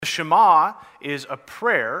The Shema is a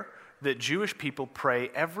prayer that Jewish people pray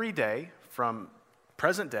every day from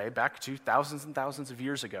present day back to thousands and thousands of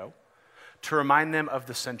years ago to remind them of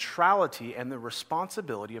the centrality and the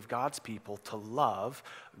responsibility of God's people to love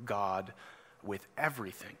God with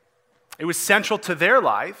everything. It was central to their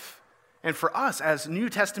life, and for us as New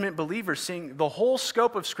Testament believers seeing the whole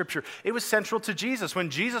scope of Scripture, it was central to Jesus. When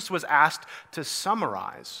Jesus was asked to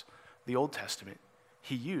summarize the Old Testament,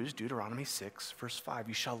 he used Deuteronomy 6, verse 5.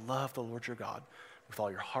 You shall love the Lord your God with all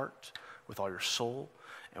your heart, with all your soul,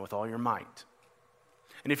 and with all your might.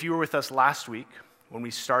 And if you were with us last week, when we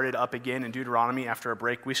started up again in Deuteronomy after a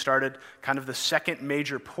break, we started kind of the second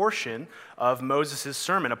major portion of Moses'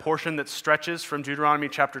 sermon, a portion that stretches from Deuteronomy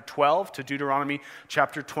chapter 12 to Deuteronomy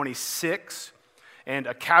chapter 26. And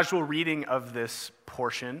a casual reading of this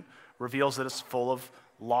portion reveals that it's full of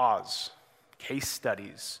laws, case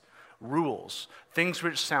studies, rules, things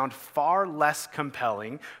which sound far less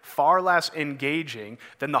compelling, far less engaging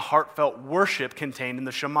than the heartfelt worship contained in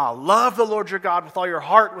the Shema. Love the Lord your God with all your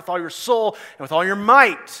heart, with all your soul, and with all your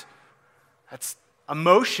might. That's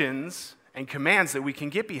emotions and commands that we can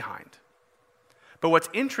get behind. But what's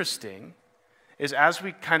interesting is as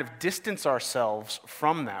we kind of distance ourselves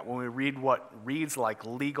from that, when we read what reads like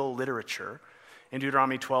legal literature in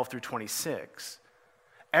Deuteronomy 12 through 26,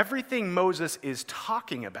 everything Moses is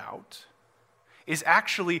talking about is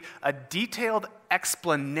actually a detailed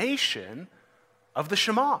explanation of the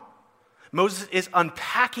Shema. Moses is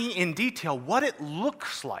unpacking in detail what it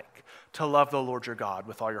looks like to love the Lord your God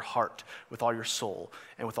with all your heart, with all your soul,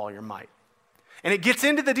 and with all your might. And it gets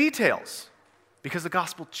into the details because the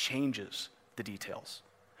gospel changes the details.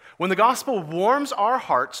 When the gospel warms our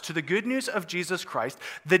hearts to the good news of Jesus Christ,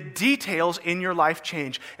 the details in your life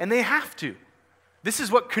change, and they have to. This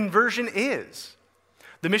is what conversion is.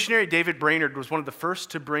 The missionary David Brainerd was one of the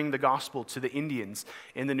first to bring the gospel to the Indians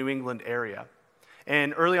in the New England area.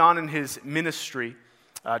 And early on in his ministry,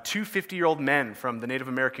 two 50-year-old men from the Native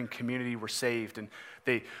American community were saved, and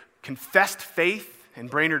they confessed faith,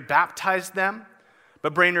 and Brainerd baptized them.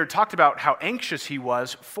 But Brainerd talked about how anxious he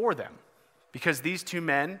was for them, because these two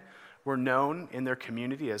men were known in their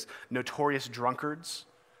community as notorious drunkards,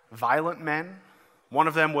 violent men. One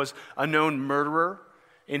of them was a known murderer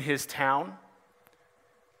in his town.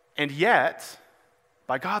 And yet,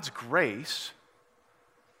 by God's grace,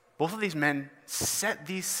 both of these men set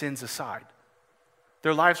these sins aside.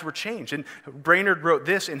 Their lives were changed. And Brainerd wrote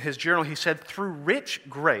this in his journal. He said, through rich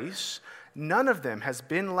grace, none of them has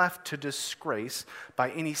been left to disgrace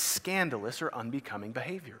by any scandalous or unbecoming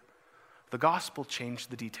behavior. The gospel changed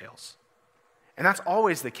the details. And that's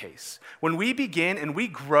always the case. When we begin and we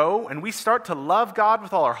grow and we start to love God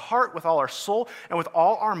with all our heart, with all our soul, and with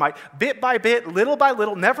all our might, bit by bit, little by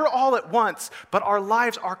little, never all at once, but our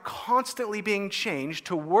lives are constantly being changed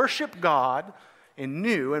to worship God in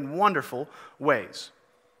new and wonderful ways.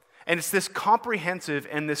 And it's this comprehensive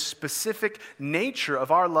and this specific nature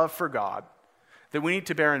of our love for God that we need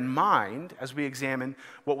to bear in mind as we examine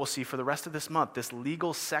what we'll see for the rest of this month, this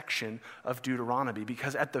legal section of Deuteronomy,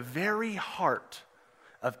 because at the very heart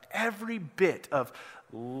of every bit of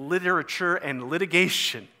literature and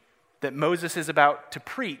litigation that Moses is about to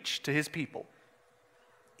preach to his people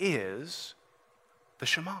is the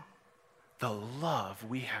Shema, the love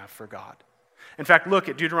we have for God. In fact, look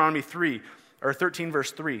at Deuteronomy 13,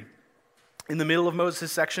 verse 3. In the middle of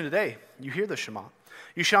Moses' section today, you hear the Shema.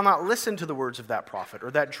 You shall not listen to the words of that prophet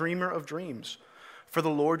or that dreamer of dreams, for the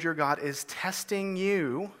Lord your God is testing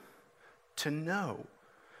you to know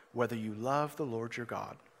whether you love the Lord your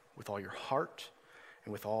God with all your heart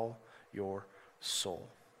and with all your soul.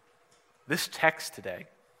 This text today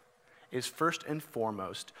is first and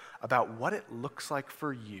foremost about what it looks like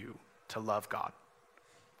for you to love God.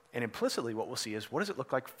 And implicitly what we'll see is what does it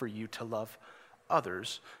look like for you to love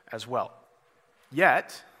others as well.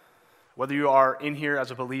 Yet, whether you are in here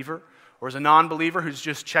as a believer or as a non-believer who's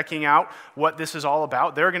just checking out what this is all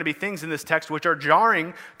about, there are going to be things in this text which are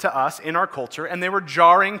jarring to us in our culture, and they were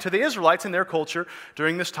jarring to the Israelites in their culture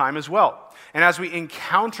during this time as well. And as we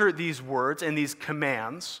encounter these words and these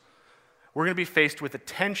commands, we're going to be faced with a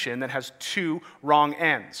tension that has two wrong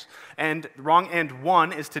ends. And wrong end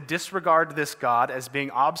one is to disregard this God as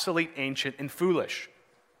being obsolete, ancient, and foolish.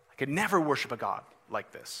 I could never worship a God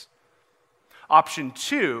like this. Option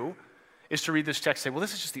two is to read this text and say, well,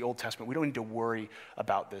 this is just the Old Testament. We don't need to worry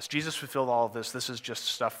about this. Jesus fulfilled all of this. This is just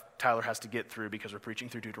stuff Tyler has to get through because we're preaching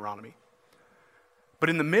through Deuteronomy. But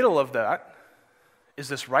in the middle of that is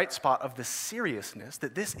this right spot of the seriousness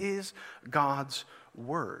that this is God's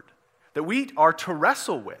word, that we are to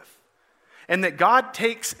wrestle with. and that God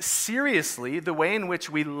takes seriously the way in which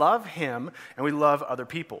we love him and we love other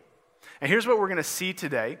people. And here's what we're going to see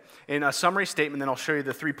today in a summary statement, then I'll show you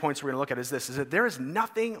the 3 points we're going to look at is that there is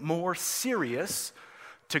nothing more serious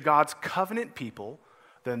to God's covenant people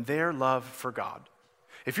than their love for God.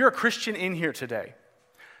 If you're a Christian in here today,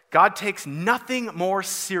 God takes nothing more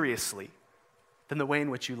seriously than the way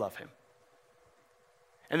in which you love him.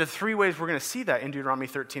 And the 3 ways we're going to see that in Deuteronomy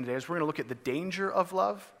 13 today is we're going to look at the danger of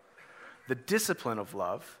love, the discipline of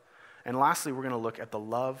love, and lastly, we're going to look at the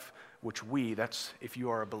love which we, that's if you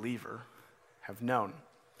are a believer, have known.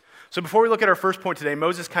 So before we look at our first point today,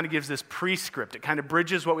 Moses kind of gives this prescript. It kind of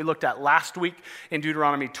bridges what we looked at last week in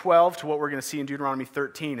Deuteronomy 12 to what we're going to see in Deuteronomy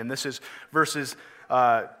 13. And this is verses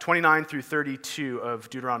 29 through 32 of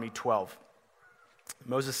Deuteronomy 12.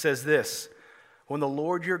 Moses says this, "When the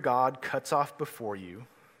Lord your God cuts off before you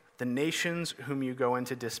the nations whom you go in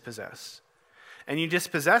to dispossess, and you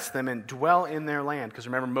dispossess them and dwell in their land." Because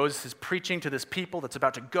remember, Moses is preaching to this people that's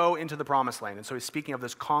about to go into the promised land. And so he's speaking of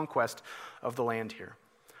this conquest of the land here.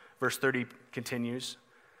 Verse 30 continues,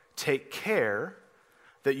 "Take care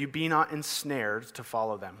that you be not ensnared to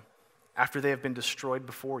follow them after they have been destroyed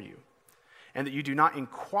before you, and that you do not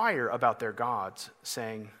inquire about their gods,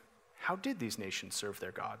 saying, 'How did these nations serve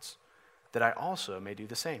their gods? That I also may do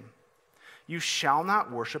the same.' You shall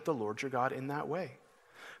not worship the Lord your God in that way.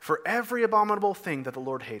 For every abominable thing that the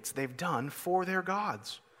Lord hates, they've done for their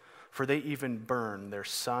gods. For they even burn their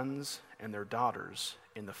sons and their daughters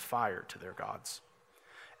in the fire to their gods.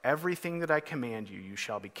 Everything that I command you, you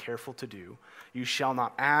shall be careful to do. You shall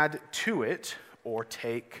not add to it or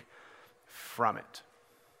take from it."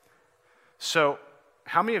 So,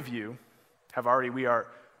 how many of you have already, we are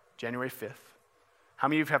January 5th. How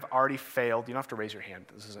many of you have already failed? You don't have to raise your hand.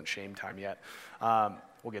 This isn't shame time yet.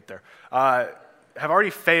 We'll get there. Have already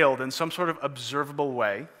failed in some sort of observable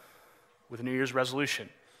way with a New Year's resolution,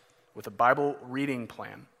 with a Bible reading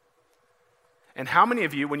plan. And how many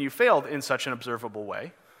of you, when you failed in such an observable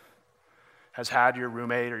way, has had your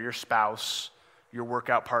roommate or your spouse, your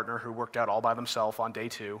workout partner who worked out all by themselves on day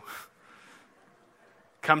 2,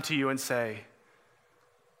 come to you and say,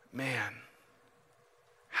 "Man,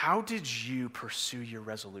 how did you pursue your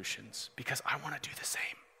resolutions? Because I want to do the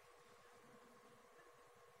same."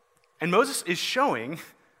 And Moses is showing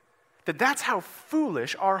that that's how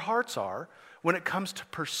foolish our hearts are when it comes to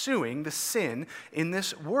pursuing the sin in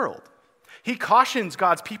this world. He cautions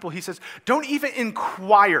God's people. He says, don't even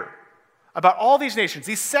inquire about all these nations,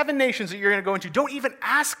 these 7 nations that you're going to go into. Don't even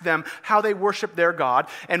ask them how they worship their God.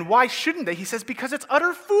 And why shouldn't they? He says, because it's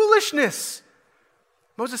utter foolishness.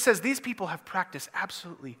 Moses says these people have practiced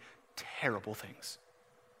absolutely terrible things.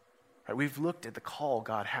 Right? We've looked at the call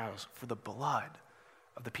God has for the blood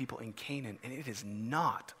of the people in Canaan, and it is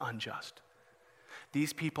not unjust.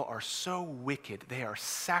 These people are so wicked, they are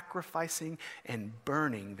sacrificing and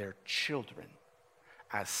burning their children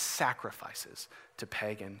as sacrifices to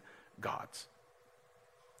pagan gods.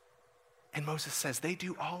 And Moses says they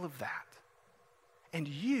do all of that. And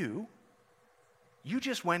you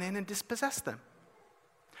just went in and dispossessed them.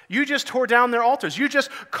 You just tore down their altars. You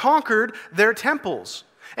just conquered their temples.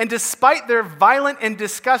 And despite their violent and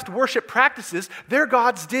disgust worship practices, their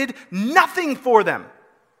gods did nothing for them.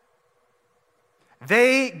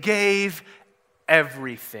 They gave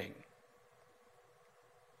everything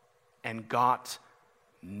and got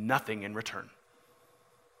nothing in return.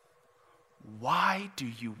 Why do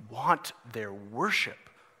you want their worship?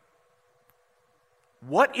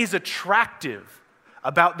 What is attractive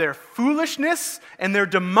about their foolishness and their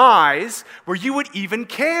demise where you would even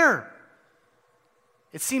care?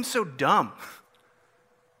 It seems so dumb.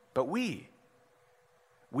 But we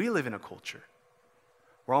live in a culture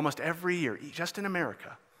where almost every year, just in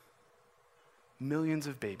America, millions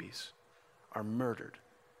of babies are murdered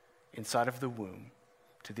inside of the womb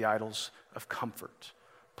to the idols of comfort,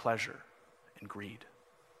 pleasure, and greed.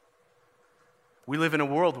 We live in a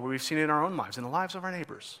world where we've seen it in our own lives, in the lives of our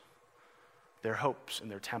neighbors, their hopes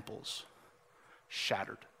and their temples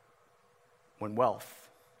shattered when wealth,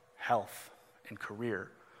 health, and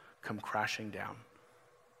career come crashing down.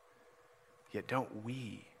 Yet don't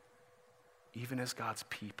we, even as God's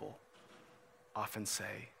people, often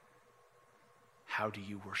say, how do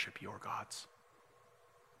you worship your gods?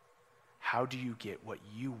 How do you get what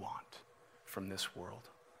you want from this world?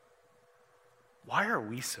 Why are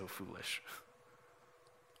we so foolish?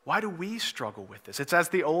 Why do we struggle with this? It's as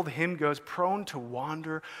the old hymn goes, prone to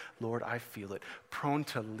wander, Lord, I feel it, prone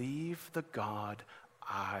to leave the God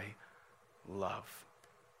I love.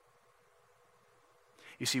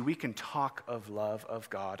 You see, we can talk of love of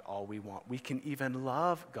God all we want. We can even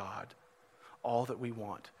love God all that we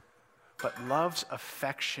want. But love's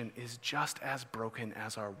affection is just as broken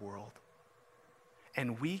as our world.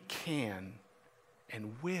 And we can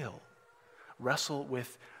and will wrestle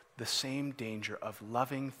with the same danger of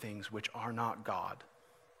loving things which are not God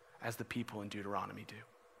as the people in Deuteronomy do.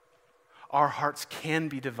 Our hearts can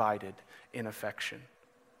be divided in affection.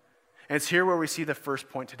 And it's here where we see the first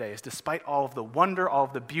point today, is despite all of the wonder, all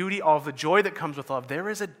of the beauty, all of the joy that comes with love, there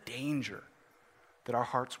is a danger that our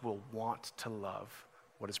hearts will want to love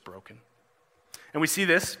what is broken. And we see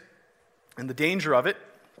this, and the danger of it,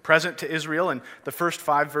 present to Israel in the first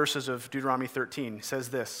 5 verses of Deuteronomy 13, says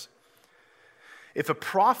this: if a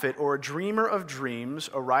prophet or a dreamer of dreams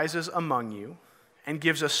arises among you and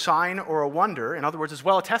gives a sign or a wonder, in other words, is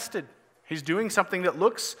well attested, he's doing something that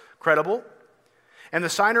looks credible, and the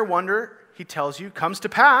sign or wonder, he tells you, comes to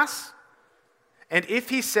pass, and if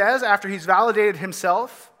he says, after he's validated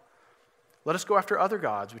himself, let us go after other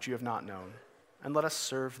gods which you have not known, and let us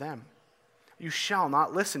serve them, you shall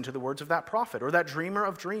not listen to the words of that prophet or that dreamer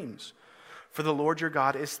of dreams, for the Lord your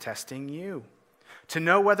God is testing you, to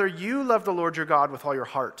know whether you love the Lord your God with all your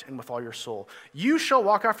heart and with all your soul. You shall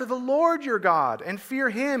walk after the Lord your God and fear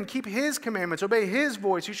him, keep his commandments, obey his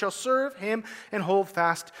voice. You shall serve him and hold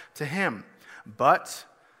fast to him. But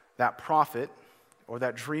that prophet or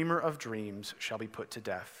that dreamer of dreams shall be put to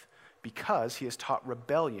death, because he has taught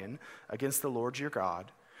rebellion against the Lord your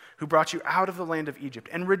God, who brought you out of the land of Egypt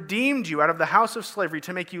and redeemed you out of the house of slavery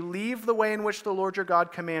to make you leave the way in which the Lord your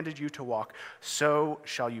God commanded you to walk. So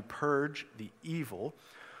shall you purge the evil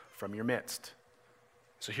from your midst.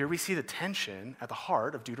 So here we see the tension at the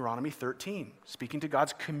heart of Deuteronomy 13, speaking to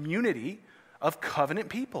God's community of covenant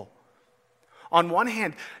people. On one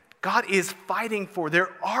hand, God is fighting for their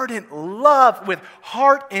ardent love with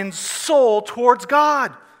heart and soul towards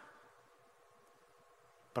God.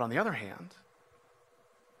 But on the other hand,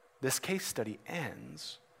 this case study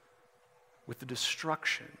ends with the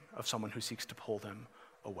destruction of someone who seeks to pull them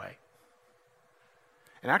away.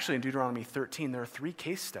 And actually in Deuteronomy 13, there are 3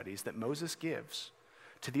 case studies that Moses gives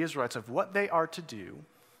to the Israelites of what they are to do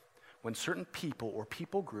when certain people or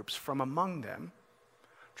people groups from among them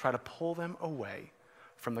try to pull them away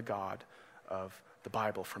from the God of the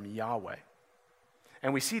Bible, from Yahweh.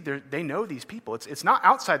 And we see they know these people. It's not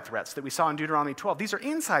outside threats that we saw in Deuteronomy 12. These are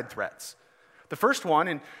inside threats. The first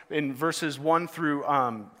one, in verses 1 through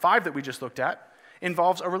 5 that we just looked at,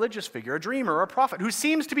 involves a religious figure, a dreamer, or a prophet, who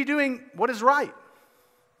seems to be doing what is right.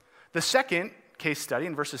 The second case study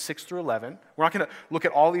in verses 6 through 11, we're not going to look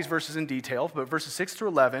at all these verses in detail, but verses 6 through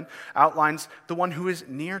 11 outlines the one who is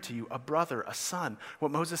near to you, a brother, a son. What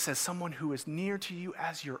Moses says, someone who is near to you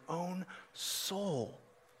as your own soul.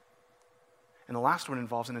 And the last one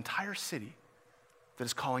involves an entire city that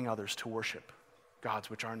is calling others to worship gods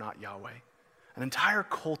which are not Yahweh. An entire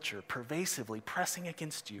culture pervasively pressing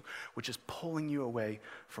against you, which is pulling you away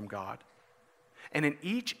from God. And in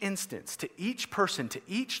each instance, to each person, to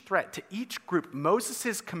each threat, to each group,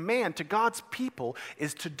 Moses' command to God's people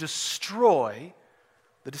is to destroy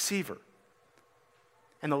the deceiver.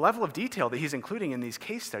 And the level of detail that he's including in these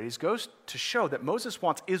case studies goes to show that Moses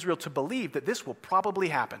wants Israel to believe that this will probably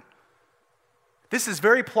happen. This is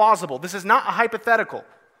very plausible. This is not a hypothetical.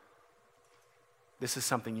 This is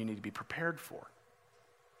something you need to be prepared for.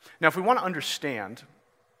 Now, if we want to understand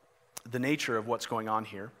the nature of what's going on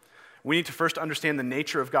here, we need to first understand the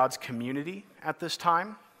nature of God's community at this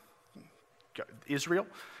time, Israel.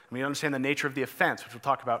 And we understand the nature of the offense, which we'll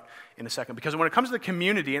talk about in a second. Because when it comes to the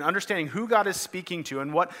community and understanding who God is speaking to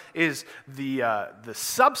and what is the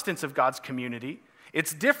substance of God's community,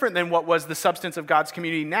 it's different than what was the substance of God's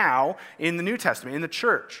community now in the New Testament, in the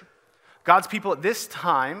church. God's people at this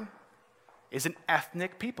time is an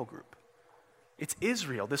ethnic people group. It's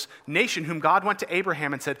Israel, this nation whom God went to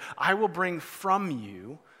Abraham and said, I will bring from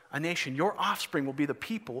you a nation. Your offspring will be the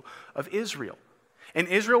people of Israel. And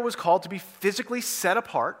Israel was called to be physically set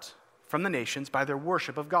apart from the nations by their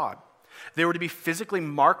worship of God. They were to be physically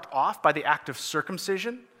marked off by the act of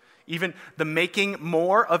circumcision. Even the making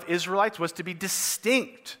more of Israelites was to be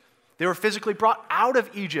distinct. They were physically brought out of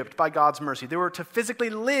Egypt by God's mercy. They were to physically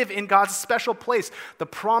live in God's special place, the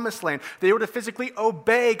promised land. They were to physically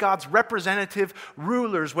obey God's representative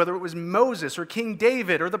rulers, whether it was Moses or King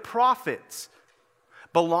David or the prophets.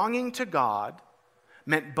 Belonging to God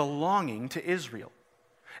meant belonging to Israel.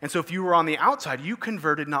 And so if you were on the outside, you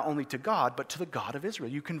converted not only to God, but to the God of Israel.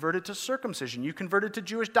 You converted to circumcision. You converted to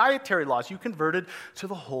Jewish dietary laws. You converted to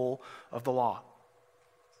the whole of the law.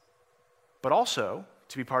 But also,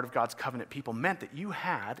 to be part of God's covenant people meant that you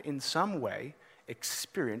had, in some way,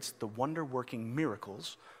 experienced the wonder-working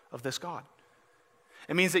miracles of this God.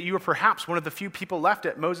 It means that you were perhaps one of the few people left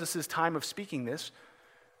at Moses' time of speaking this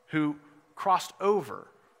who crossed over,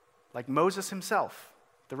 like Moses himself,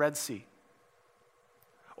 the Red Sea.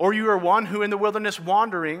 Or you are one who in the wilderness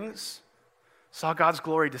wanderings saw God's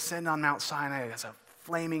glory descend on Mount Sinai as a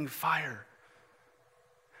flaming fire.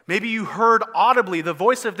 Maybe you heard audibly the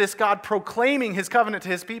voice of this God proclaiming his covenant to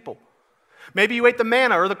his people. Maybe you ate the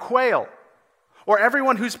manna or the quail, or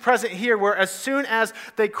everyone who's present here, where as soon as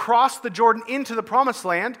they cross the Jordan into the promised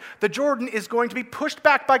land, the Jordan is going to be pushed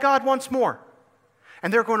back by God once more.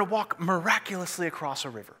 And they're going to walk miraculously across a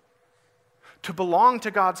river. To belong to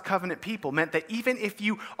God's covenant people meant that even if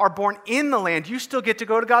you are born in the land, you still get to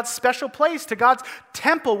go to God's special place, to God's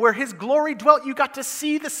temple where his glory dwelt. You got to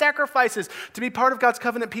see the sacrifices. To be part of God's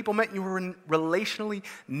covenant people meant you were relationally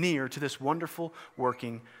near to this wonderful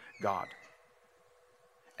working God.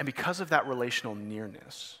 And because of that relational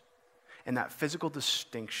nearness and that physical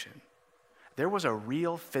distinction, there was a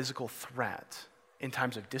real physical threat in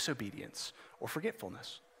times of disobedience or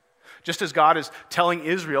forgetfulness. Just as God is telling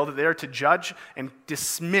Israel that they are to judge and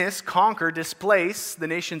dismiss, conquer, displace the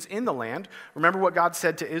nations in the land, remember what God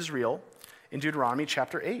said to Israel in Deuteronomy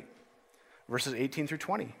chapter 8, verses 18 through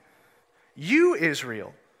 20. You,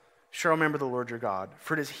 Israel, shall remember the Lord your God,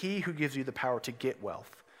 for it is he who gives you the power to get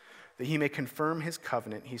wealth, that he may confirm his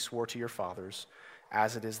covenant he swore to your fathers,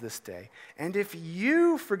 as it is this day. And if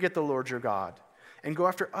you forget the Lord your God, and go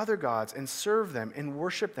after other gods, and serve them, and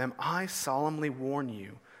worship them, I solemnly warn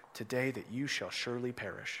you today that you shall surely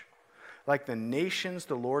perish. Like the nations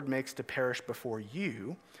the Lord makes to perish before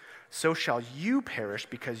you, so shall you perish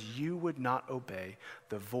because you would not obey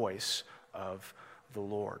the voice of the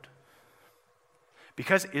Lord.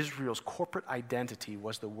 Because Israel's corporate identity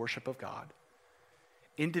was the worship of God,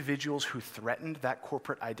 individuals who threatened that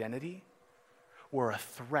corporate identity were a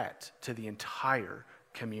threat to the entire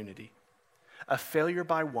community. A failure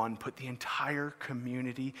by one put the entire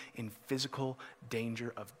community in physical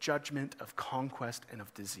danger of judgment, of conquest, and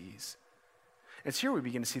of disease. It's here we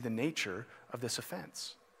begin to see the nature of this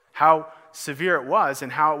offense, how severe it was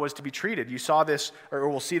and how it was to be treated. You saw this, or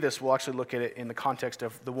we'll see this, we'll actually look at it in the context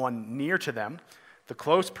of the one near to them, the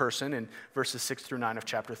close person, in verses 6 through 9 of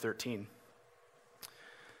chapter 13.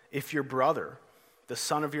 If your brother, the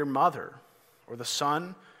son of your mother, or the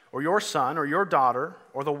son, or your daughter,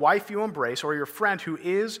 or the wife you embrace, or your friend who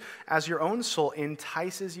is as your own soul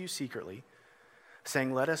entices you secretly,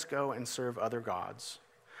 saying, let us go and serve other gods,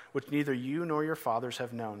 which neither you nor your fathers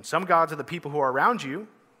have known. Some gods are the people who are around you,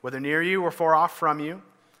 whether near you or far off from you,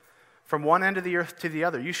 from one end of the earth to the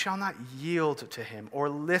other. You shall not yield to him or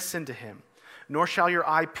listen to him, nor shall your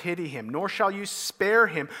eye pity him, nor shall you spare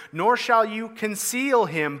him, nor shall you conceal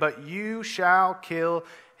him, but you shall kill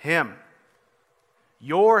him.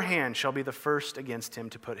 Your hand shall be the first against him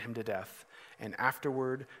to put him to death, and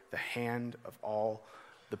afterward the hand of all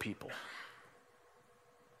the people.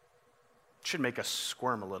 It should make us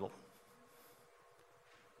squirm a little.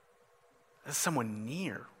 As someone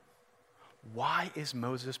near, why is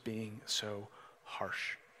Moses being so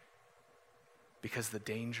harsh? Because the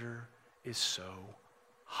danger is so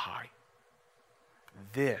high.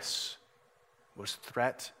 This was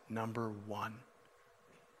threat number one.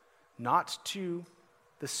 Not to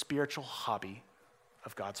the spiritual hobby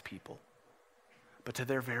of God's people, but to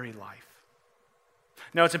their very life.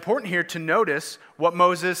 Now, it's important here to notice what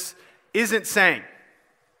Moses isn't saying.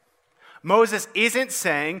 Moses isn't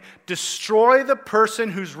saying, destroy the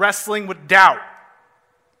person who's wrestling with doubt.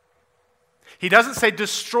 He doesn't say,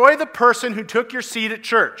 destroy the person who took your seat at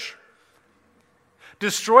church.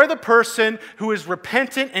 Destroy the person who is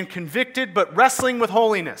repentant and convicted but wrestling with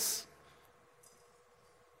holiness.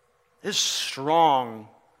 There's strong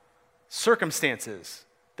circumstances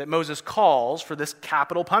that Moses calls for this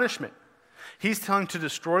capital punishment. He's telling to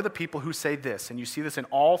destroy the people who say this, and you see this in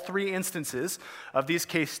all three instances of these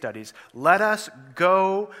case studies. Let us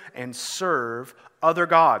go and serve other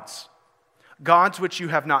gods. Gods which you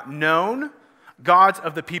have not known, gods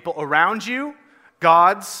of the people around you,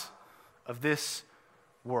 gods of this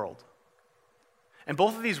world. And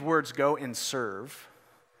both of these words, go and serve,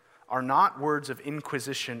 are not words of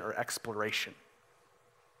inquisition or exploration.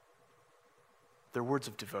 They're words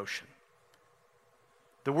of devotion.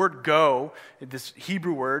 The word go, this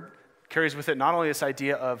Hebrew word, carries with it not only this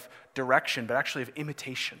idea of direction, but actually of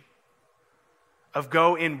imitation. Of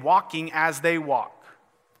go in walking as they walk.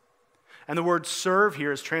 And the word serve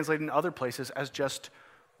here is translated in other places as just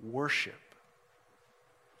worship.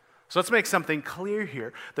 So let's make something clear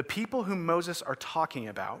here. The people whom Moses are talking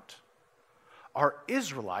about are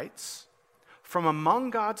Israelites from among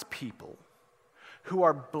God's people who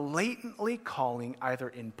are blatantly calling, either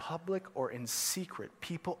in public or in secret,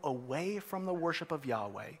 people away from the worship of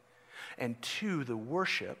Yahweh and to the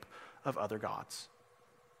worship of other gods.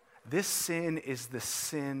 This sin is the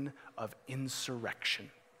sin of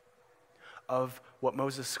insurrection, of what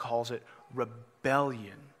Moses calls it,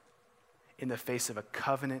 rebellion in the face of a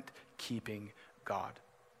covenant-keeping God.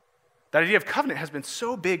 That idea of covenant has been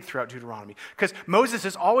so big throughout Deuteronomy because Moses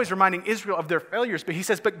is always reminding Israel of their failures, but he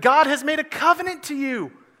says, but God has made a covenant to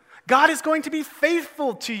you. God is going to be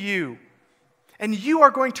faithful to you, and you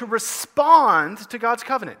are going to respond to God's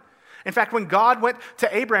covenant. In fact, when God went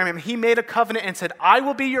to Abraham, he made a covenant and said, I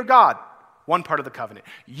will be your God, one part of the covenant.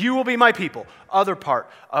 You will be my people, other part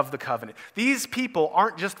of the covenant. These people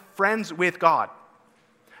aren't just friends with God.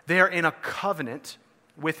 They are in a covenant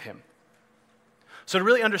with him. So to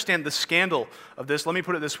really understand the scandal of this, let me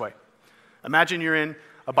put it this way. Imagine you're in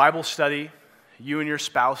a Bible study, you and your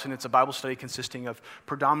spouse, and it's a Bible study consisting of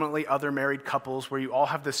predominantly other married couples where you all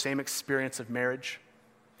have the same experience of marriage.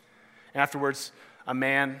 And afterwards, a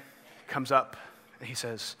man comes up and he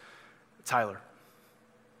says, Tyler,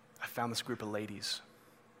 I found this group of ladies.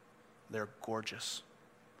 They're gorgeous.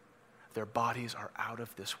 Their bodies are out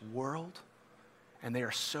of this world, and they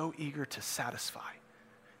are so eager to satisfy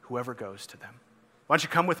whoever goes to them. Why don't you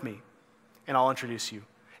come with me, and I'll introduce you.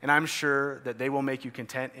 And I'm sure that they will make you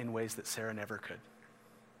content in ways that Sarah never could.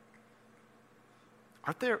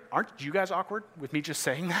 Aren't you guys awkward with me just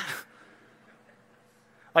saying that?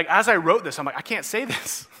 Like, as I wrote this, I'm like, I can't say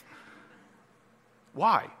this.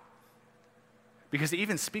 Why? Because to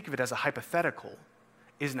even speak of it as a hypothetical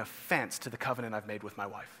is an offense to the covenant I've made with my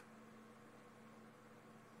wife.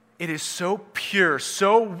 It is so pure,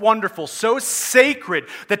 so wonderful, so sacred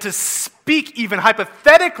that to speak even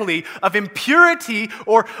hypothetically of impurity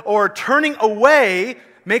or turning away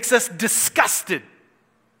makes us disgusted.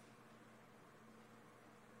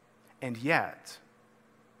 And yet,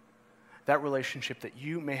 that relationship that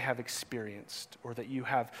you may have experienced or that you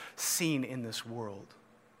have seen in this world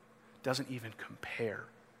doesn't even compare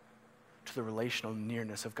to the relational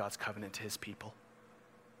nearness of God's covenant to his people.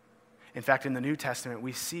 In fact, in the New Testament,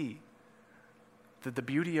 we see that the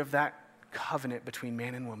beauty of that covenant between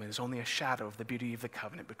man and woman is only a shadow of the beauty of the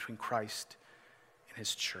covenant between Christ and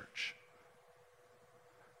his church.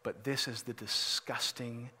 But this is the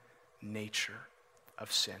disgusting nature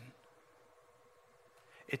of sin.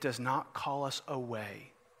 It does not call us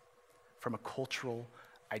away from a cultural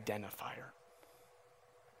identifier.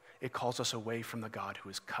 It calls us away from the God who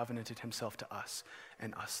has covenanted himself to us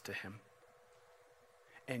and us to him.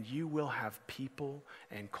 And you will have people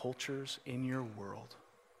and cultures in your world,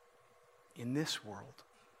 in this world,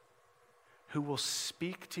 who will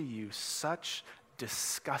speak to you such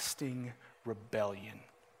disgusting rebellion,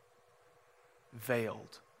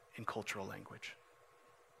 veiled in cultural language.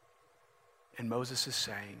 And Moses is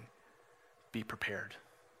saying, be prepared.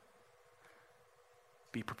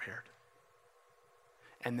 Be prepared.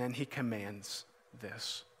 And then he commands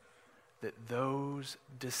this, that those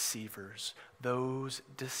deceivers, those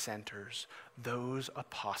dissenters, those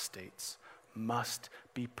apostates must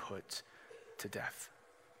be put to death.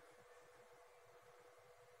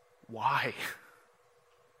 Why?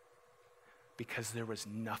 Because there was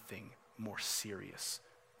nothing more serious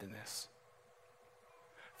than this.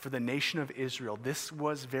 For the nation of Israel, this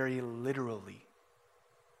was very literally,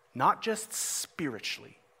 not just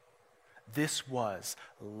spiritually, this was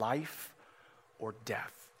life or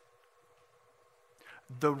death.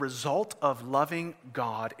 The result of loving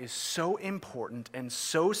God is so important and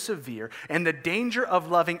so severe, and the danger of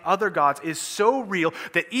loving other gods is so real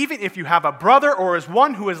that even if you have a brother or as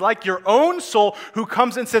one who is like your own soul who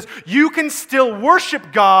comes and says, you can still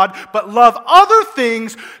worship God but love other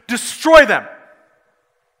things, destroy them.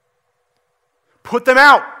 Put them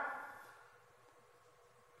out.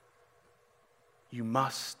 You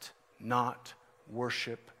must not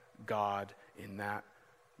worship God in that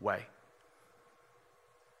way.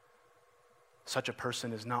 Such a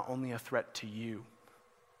person is not only a threat to you,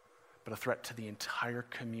 but a threat to the entire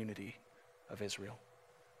community of Israel.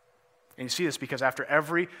 And you see this because after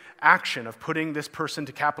every action of putting this person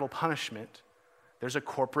to capital punishment, there's a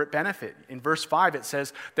corporate benefit. In verse 5, it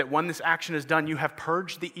says that when this action is done, you have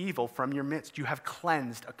purged the evil from your midst. You have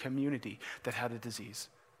cleansed a community that had a disease.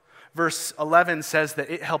 Verse 11 says that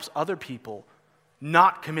it helps other people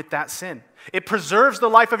not commit that sin. It preserves the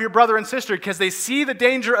life of your brother and sister because they see the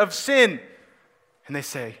danger of sin and they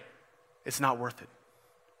say, it's not worth it.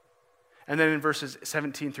 And then in verses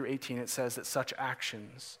 17 through 18, it says that such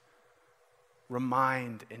actions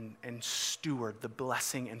remind and steward the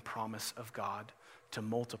blessing and promise of God to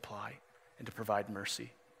multiply and to provide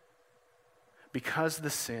mercy. Because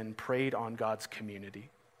the sin preyed on God's community's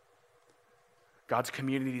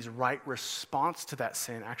right response to that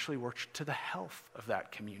sin actually worked to the health of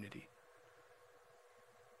that community.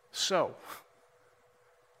 So,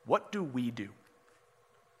 what do we do?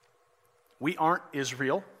 We aren't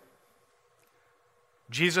Israel.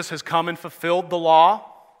 Jesus has come and fulfilled the law.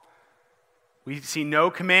 We see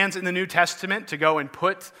no commands in the New Testament to go and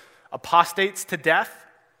put apostates to death.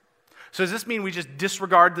 So does this mean we just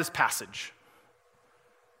disregard this passage?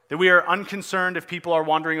 That we are unconcerned if people are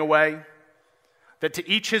wandering away? That to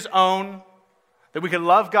each his own? That we can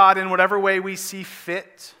love God in whatever way we see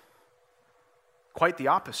fit? Quite the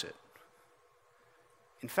opposite.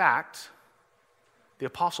 In fact, the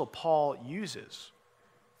Apostle Paul uses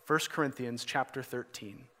 1 Corinthians chapter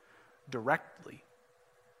 13 directly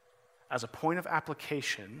as a point of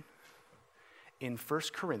application in 1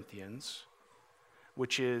 Corinthians,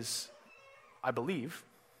 which is, I believe,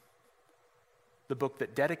 the book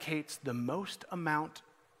that dedicates the most amount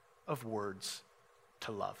of words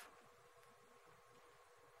to love.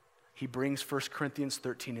 He brings 1 Corinthians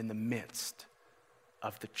 13 in the midst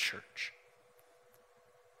of the church.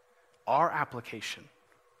 Our application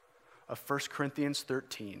of 1 Corinthians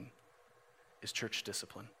 13 is church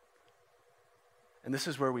discipline. And this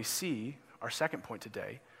is where we see our second point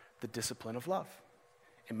today, the discipline of love.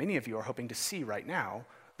 And many of you are hoping to see right now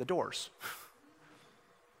the doors.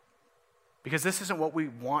 Because this isn't what we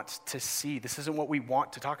want to see. This isn't what we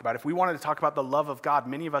want to talk about. If we wanted to talk about the love of God,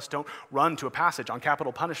 many of us don't run to a passage on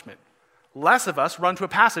capital punishment. Less of us run to a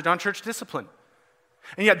passage on church discipline.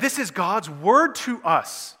 And yet this is God's word to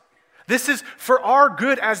us. This is for our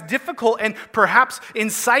good, as difficult and perhaps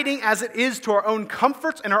inciting as it is to our own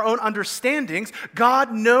comforts and our own understandings.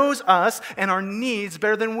 God knows us and our needs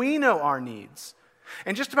better than we know our needs.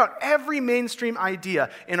 And just about every mainstream idea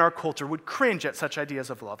in our culture would cringe at such ideas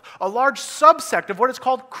of love. A large subsect of what is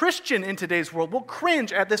called Christian in today's world will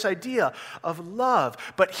cringe at this idea of love.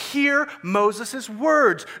 But hear Moses'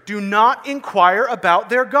 words. Do not inquire about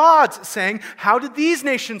their gods, saying, how did these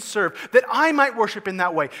nations serve, that I might worship in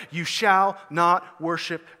that way? You shall not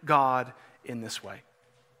worship God in this way.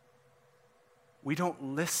 We don't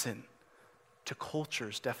listen to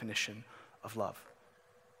culture's definition of love.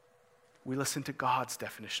 We listen to God's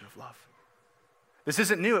definition of love. This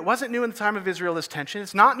isn't new. It wasn't new in the time of Israel, this tension.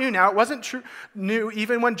 It's not new now. It wasn't new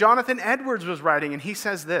even when Jonathan Edwards was writing, and he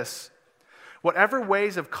says this: whatever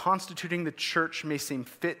ways of constituting the church may seem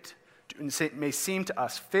to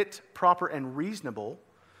us fit, proper, and reasonable,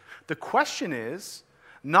 the question is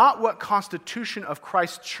not what constitution of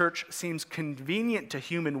Christ's church seems convenient to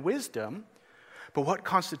human wisdom, but what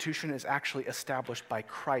constitution is actually established by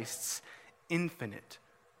Christ's infinite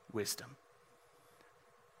wisdom.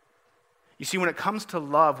 You see, when it comes to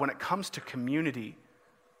love, when it comes to community,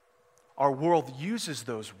 our world uses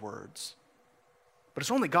those words, but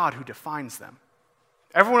it's only God who defines them.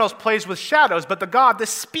 Everyone else plays with shadows, but the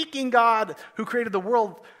speaking God who created the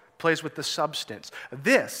world, plays with the substance.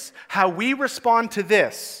 This, how we respond to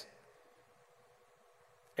this,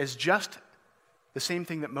 is just the same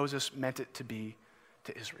thing that Moses meant it to be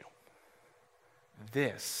to Israel.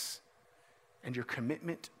 This, and your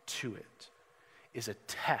commitment to it, is a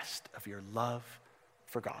test of your love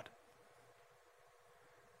for God.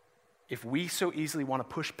 If we so easily want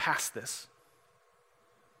to push past this,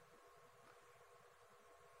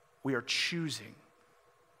 we are choosing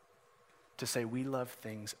to say we love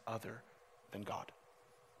things other than God.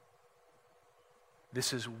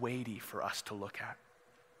 This is weighty for us to look at.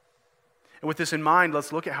 And with this in mind,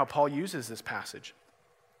 let's look at how Paul uses this passage.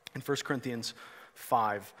 In 1 Corinthians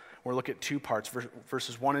 5, we'll look at two parts,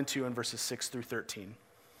 verses 1 and 2 and verses 6 through 13.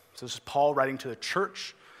 So this is Paul writing to the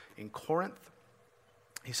church in Corinth.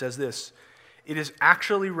 He says this: it is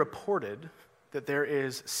actually reported that there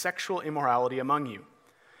is sexual immorality among you,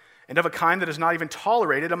 and of a kind that is not even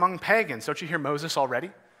tolerated among pagans. Don't you hear Moses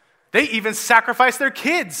already? They even sacrifice their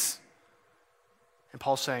kids. And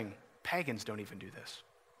Paul's saying, pagans don't even do this.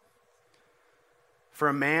 For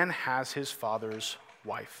a man has his father's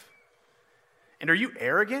wife. And are you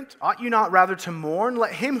arrogant? Ought you not rather to mourn?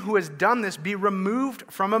 Let him who has done this be removed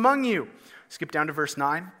from among you. Skip down to verse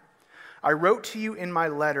 9. I wrote to you in my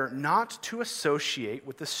letter not to associate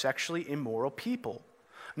with the sexually immoral people.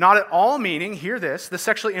 Not at all meaning, hear this, the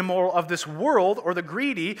sexually immoral of this world, or the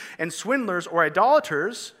greedy and swindlers or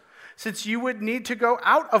idolaters, since you would need to go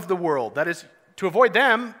out of the world. That is, to avoid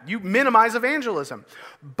them, you minimize evangelism.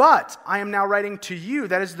 But I am now writing to you,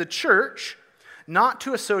 that is the church, not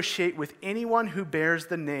to associate with anyone who bears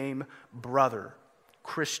the name brother,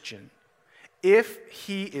 Christian, if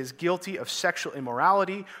he is guilty of sexual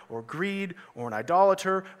immorality or greed or an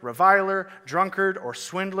idolater, reviler, drunkard, or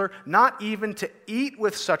swindler, not even to eat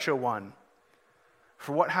with such a one.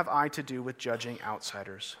 For what have I to do with judging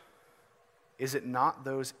outsiders? Is it not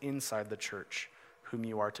those inside the church whom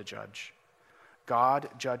you are to judge. God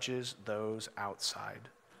judges those outside.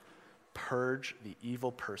 Purge the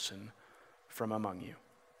evil person from among you.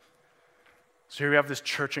 So here we have this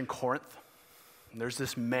church in Corinth. And there's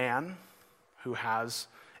this man who has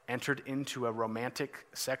entered into a romantic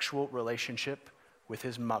sexual relationship with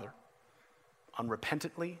his mother.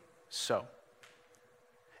 Unrepentantly so.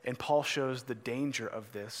 And Paul shows the danger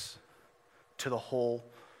of this to the whole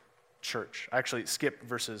church. I actually skipped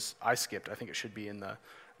verses. I think it should be in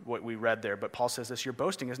what we read there. But Paul says this, your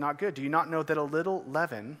boasting is not good. Do you not know that a little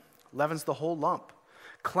leaven leavens the whole lump?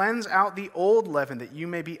 Cleanse out the old leaven that you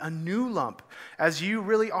may be a new lump, as you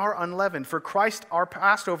really are unleavened. For Christ, our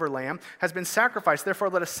Passover lamb, has been sacrificed. Therefore,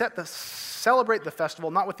 let us celebrate the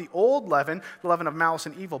festival, not with the old leaven, the leaven of malice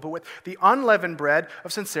and evil, but with the unleavened bread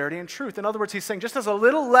of sincerity and truth. In other words, he's saying, just as a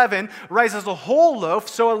little leaven rises a whole loaf,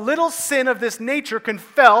 so a little sin of this nature can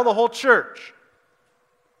fell the whole church.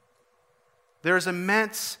 There is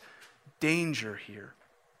immense danger here.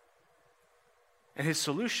 And his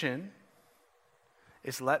solution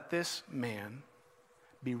is let this man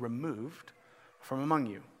be removed from among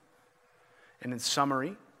you. And in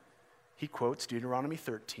summary, he quotes Deuteronomy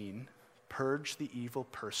 13, purge the evil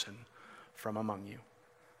person from among you.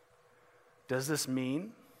 Does this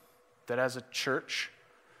mean that as a church,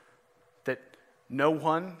 that no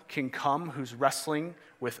one can come who's wrestling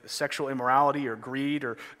with sexual immorality or greed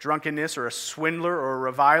or drunkenness or a swindler or a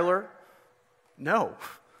reviler? No.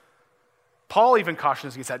 Paul even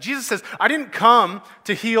cautions against that. Jesus says, I didn't come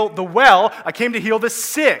to heal the well, I came to heal the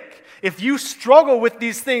sick. If you struggle with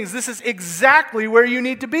these things, this is exactly where you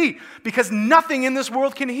need to be, because nothing in this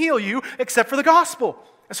world can heal you except for the gospel.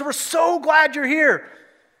 And so we're so glad you're here.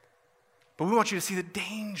 But we want you to see the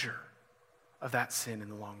danger of that sin in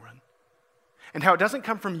the long run, and how it doesn't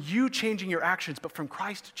come from you changing your actions, but from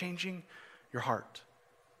Christ changing your heart.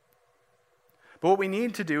 But what we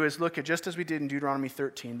need to do is look at, just as we did in Deuteronomy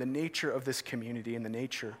 13, the nature of this community and the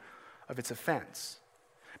nature of its offense.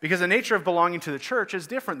 Because the nature of belonging to the church is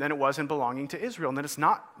different than it was in belonging to Israel, and that it's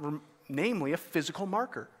not, namely, a physical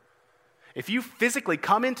marker. If you physically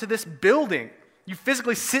come into this building, you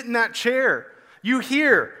physically sit in that chair, you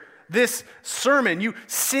hear this sermon, you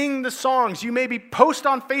sing the songs, you maybe post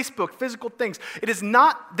on Facebook physical things. It is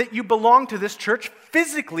not that you belong to this church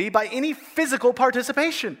physically by any physical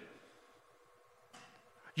participation.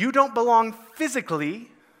 You don't belong physically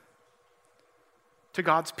to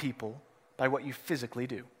God's people by what you physically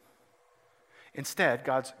do. Instead,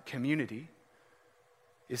 God's community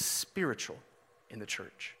is spiritual in the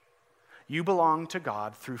church. You belong to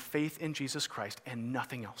God through faith in Jesus Christ and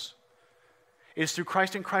nothing else. It is through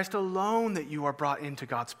Christ and Christ alone that you are brought into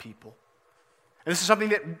God's people. And this is something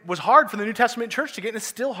that was hard for the New Testament church to get, and it's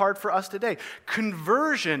still hard for us today.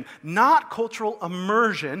 Conversion, not cultural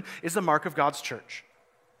immersion, is the mark of God's church.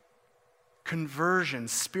 Conversion,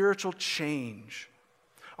 spiritual change.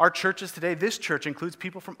 Our churches today, this church includes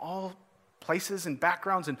people from all places and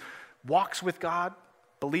backgrounds and walks with God,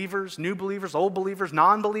 believers, new believers, old believers,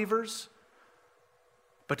 non-believers.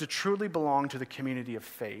 But to truly belong to the community of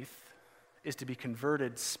faith is to be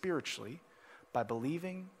converted spiritually by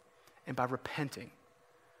believing and by repenting.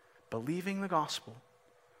 Believing the gospel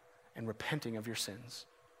and repenting of your sins.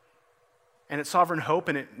 And at Sovereign Hope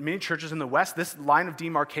and at many churches in the West, this line of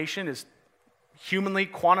demarcation is humanly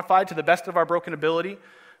quantified to the best of our broken ability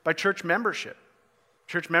by church membership.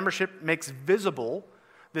 Church membership makes visible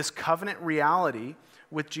this covenant reality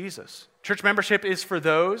with Jesus. Church membership is for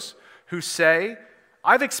those who say,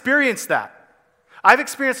 I've experienced that. I've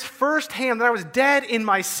experienced firsthand that I was dead in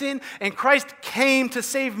my sin and Christ came to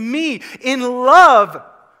save me in love,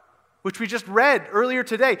 which we just read earlier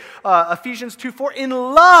today, Ephesians 2:4. In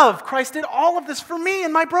love, Christ did all of this for me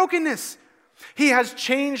in my brokenness. He has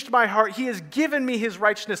changed my heart. He has given me his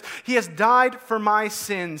righteousness. He has died for my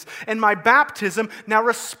sins. And my baptism now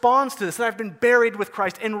responds to this. That I've been buried with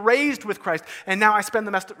Christ and raised with Christ. And now I spend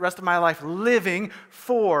the rest of my life living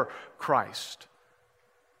for Christ.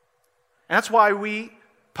 And that's why we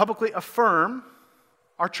publicly affirm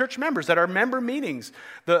our church members at our member meetings.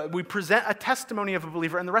 We present a testimony of a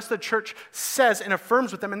believer, and the rest of the church says and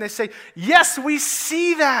affirms with them, and they say, yes, we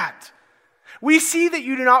see that. We see that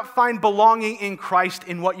you do not find belonging in Christ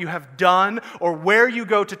in what you have done or where you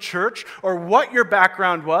go to church or what your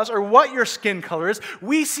background was or what your skin color is.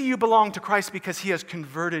 We see you belong to Christ because he has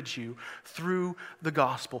converted you through the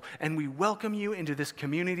gospel. And we welcome you into this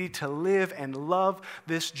community to live and love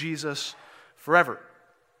this Jesus forever.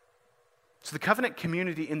 So the covenant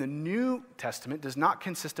community in the New Testament does not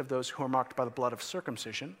consist of those who are marked by the blood of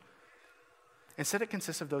circumcision. Instead, it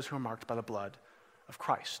consists of those who are marked by the blood of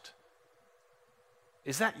Christ.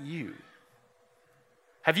 Is that you?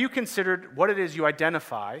 Have you considered what it is you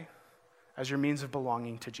identify as your means of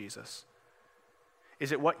belonging to Jesus?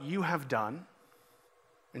 Is it what you have done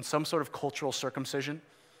in some sort of cultural circumcision,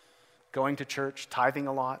 going to church, tithing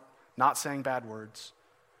a lot, not saying bad words?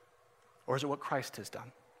 Or is it what Christ has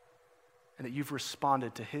done? And that you've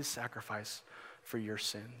responded to his sacrifice for your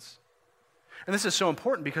sins. And this is so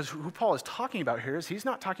important because who Paul is talking about here is he's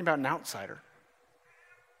not talking about an outsider.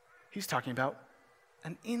 He's talking about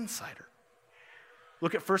an insider.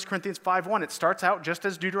 Look at 1 Corinthians 5:1. It starts out just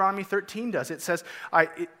as Deuteronomy 13 does. It says,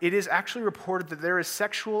 it is actually reported that there is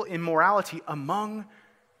sexual immorality among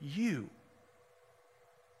you.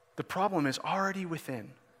 The problem is already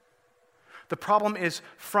within. The problem is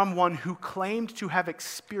from one who claimed to have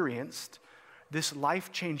experienced this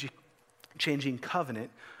life-changing covenant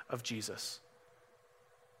of Jesus.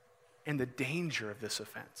 And the danger of this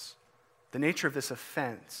offense, the nature of this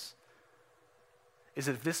offense, is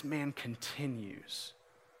that if this man continues,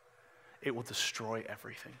 it will destroy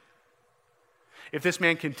everything. If this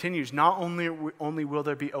man continues, not only will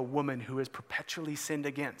there be a woman who is perpetually sinned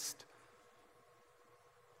against,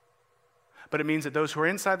 but it means that those who are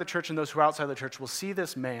inside the church and those who are outside the church will see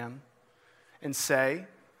this man and say,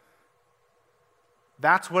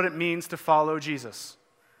 that's what it means to follow Jesus.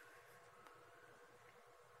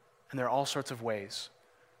 And there are all sorts of ways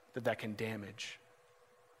that can damage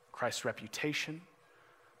Christ's reputation,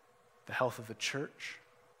 the health of the church,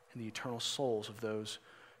 and the eternal souls of those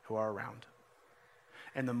who are around.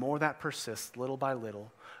 And the more that persists, little by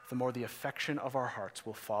little, the more the affection of our hearts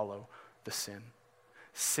will follow the sin.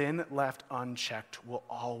 Sin left unchecked will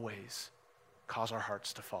always cause our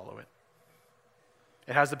hearts to follow it.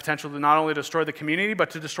 It has the potential to not only destroy the community, but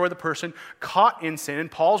to destroy the person caught in sin.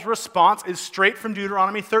 And Paul's response is straight from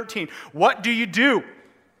Deuteronomy 13. What do you do?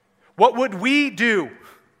 What would we do?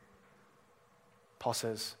 Paul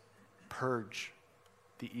says, purge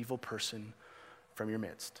the evil person from your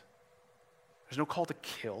midst. There's no call to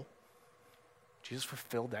kill. Jesus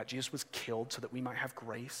fulfilled that. Jesus was killed so that we might have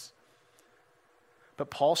grace. But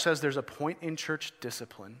Paul says there's a point in church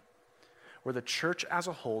discipline where the church as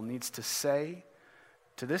a whole needs to say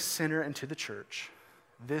to this sinner and to the church,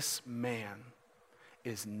 this man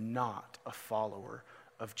is not a follower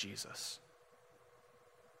of Jesus.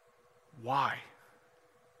 Why?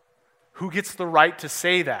 Who gets the right to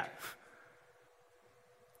say that?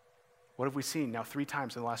 What have we seen now 3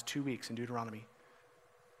 times in the last 2 weeks in Deuteronomy?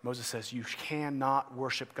 Moses says, you cannot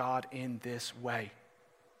worship God in this way.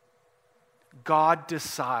 God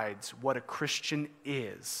decides what a Christian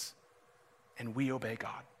is, and we obey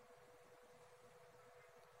God.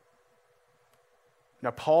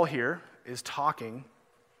 Now, Paul here is talking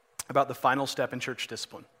about the final step in church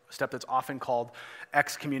discipline, a step that's often called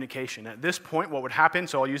excommunication. At this point, what would happen,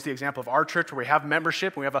 so I'll use the example of our church where we have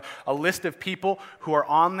membership, and we have a list of people who are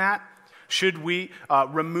on that. Should we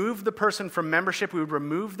remove the person from membership, we would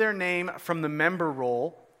remove their name from the member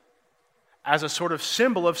roll as a sort of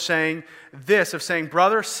symbol of saying this, of saying,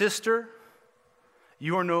 brother, sister,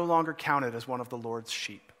 you are no longer counted as one of the Lord's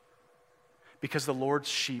sheep. Because the Lord's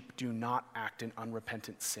sheep do not act in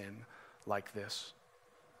unrepentant sin like this.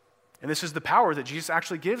 And this is the power that Jesus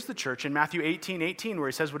actually gives the church in Matthew 18:18, where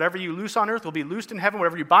he says, whatever you loose on earth will be loosed in heaven,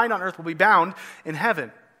 whatever you bind on earth will be bound in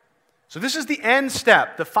heaven. So this is the end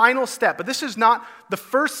step, the final step, but this is not the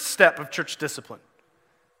first step of church discipline.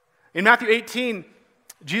 In Matthew 18,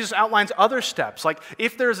 Jesus outlines other steps, like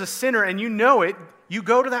if there's a sinner and you know it, you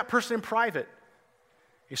go to that person in private.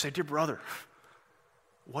 You say, dear brother,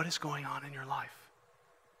 what is going on in your life?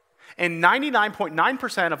 And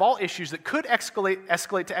 99.9% of all issues that could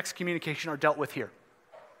escalate to excommunication are dealt with here.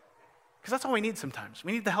 Because that's all we need sometimes.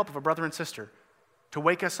 We need the help of a brother and sister to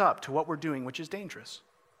wake us up to what we're doing, which is dangerous.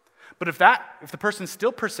 But if the person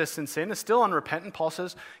still persists in sin, is still unrepentant, Paul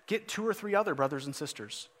says, get 2 or 3 other brothers and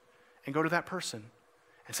sisters and go to that person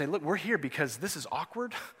and say, look, we're here because this is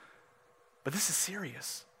awkward, but this is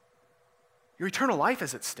serious. Your eternal life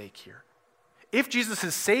is at stake here. If Jesus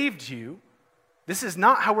has saved you, this is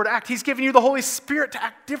not how we're to act. He's given you the Holy Spirit to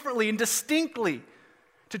act differently and distinctly,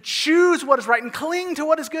 to choose what is right and cling to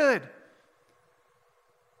what is good.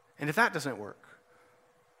 And if that doesn't work,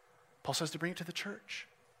 Paul says to bring it to the church,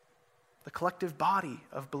 the collective body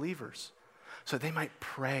of believers, so they might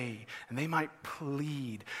pray and they might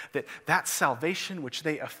plead that salvation which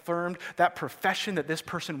they affirmed, that profession that this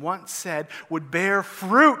person once said would bear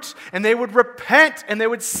fruit, and they would repent and they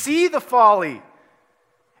would see the folly,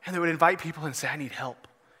 and they would invite people and say, I need help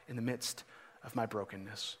in the midst of my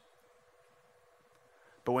brokenness.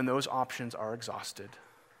 But when those options are exhausted,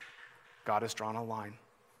 God has drawn a line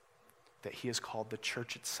that he has called the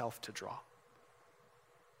church itself to draw,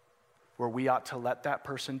 where we ought to let that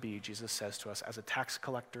person be, Jesus says to us, as a tax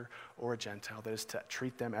collector or a Gentile, that is to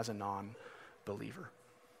treat them as a non-believer.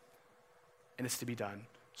 And it's to be done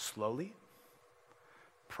slowly,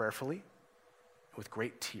 prayerfully, with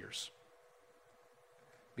great tears.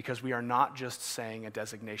 Because we are not just saying a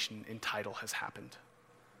designation in title has happened.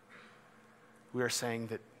 We are saying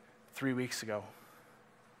that 3 weeks ago,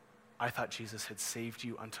 I thought Jesus had saved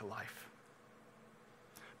you unto life.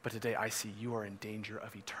 But today I see you are in danger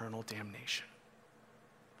of eternal damnation.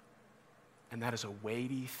 And that is a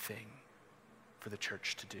weighty thing for the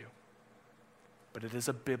church to do. But it is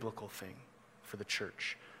a biblical thing for the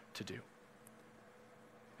church to do.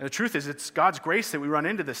 And the truth is, it's God's grace that we run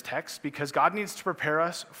into this text because God needs to prepare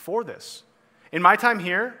us for this. In my time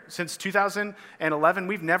here, since 2011,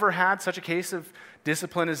 we've never had such a case of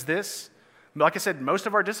discipline as this. Like I said, most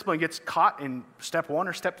of our discipline gets caught in step 1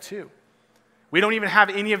 or step 2. We don't even have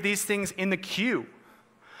any of these things in the queue.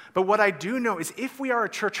 But what I do know is if we are a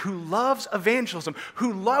church who loves evangelism,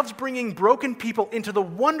 who loves bringing broken people into the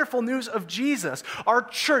wonderful news of Jesus, our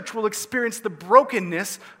church will experience the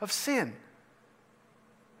brokenness of sin.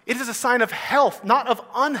 It is a sign of health, not of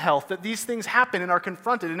unhealth, that these things happen and are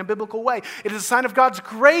confronted in a biblical way. It is a sign of God's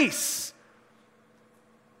grace.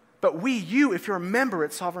 But you, if you're a member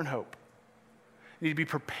at Sovereign Hope, need to be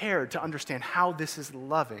prepared to understand how this is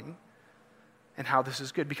loving and how this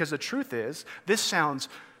is good. Because the truth is, this sounds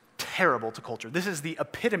terrible to culture. This is the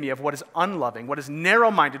epitome of what is unloving, what is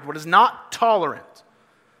narrow-minded, what is not tolerant.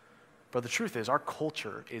 But the truth is, our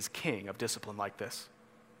culture is king of discipline like this.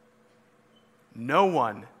 No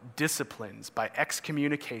one disciplines by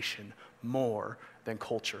excommunication more than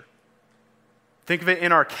culture. Think of it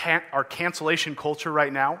in our cancellation culture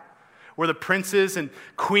right now, where the princes and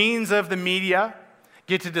queens of the media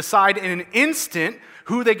get to decide in an instant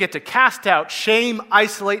who they get to cast out, shame,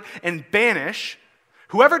 isolate, and banish.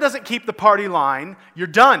 Whoever doesn't keep the party line, you're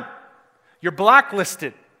done. You're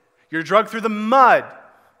blacklisted. You're dragged through the mud. And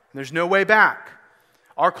there's no way back.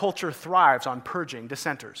 Our culture thrives on purging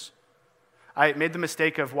dissenters. I made the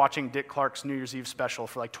mistake of watching Dick Clark's New Year's Eve special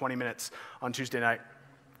for like 20 minutes on Tuesday night.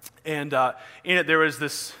 And in it, there was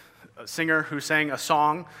this singer who sang a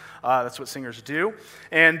song. That's what singers do.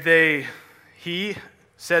 And he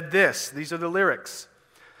said this. These are the lyrics.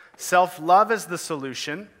 Self-love is the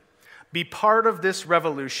solution. Be part of this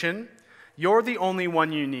revolution. You're the only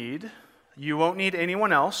one you need. You won't need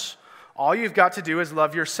anyone else. All you've got to do is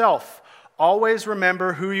love yourself. Always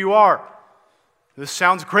remember who you are. This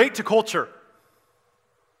sounds great to culture.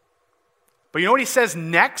 But you know what he says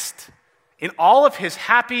next? In all of his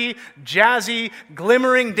happy, jazzy,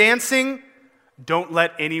 glimmering dancing, don't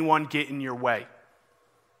let anyone get in your way.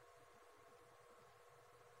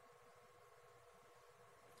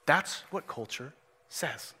 That's what culture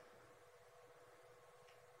says.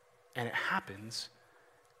 And it happens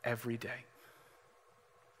every day.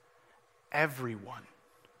 Everyone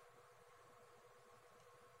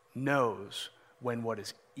knows when what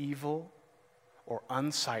is evil or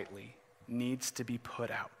unsightly needs to be put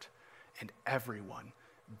out, and everyone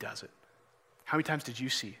does it. How many times did you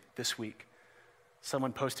see this week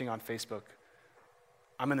someone posting on Facebook,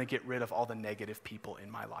 I'm going to get rid of all the negative people in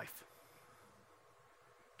my life?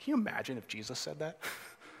 Can you imagine if Jesus said that?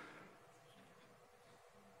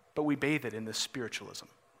 But we bathe it in this spiritualism.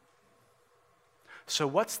 So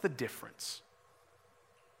what's the difference?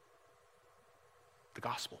 The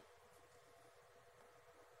gospel.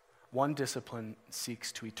 One discipline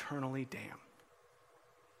seeks to eternally damn.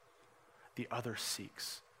 The other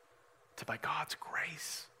seeks to, by God's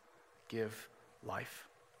grace, give life.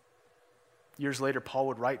 Years later, Paul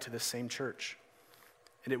would write to this same church,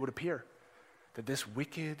 and it would appear that this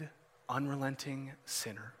wicked, unrelenting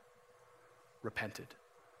sinner repented.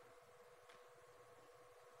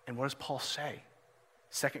 And what does Paul say?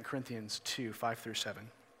 2 Corinthians 2, 5 through 7.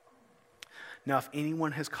 Now, if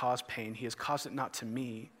anyone has caused pain, he has caused it not to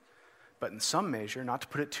me, but in some measure, not to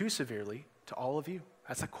put it too severely, to all of you.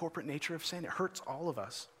 That's the corporate nature of sin. It hurts all of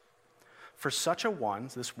us. For such a one,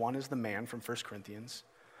 this one is the man from 1 Corinthians,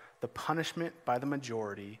 the punishment by the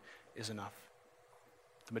majority is enough.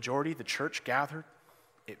 The majority, the church gathered,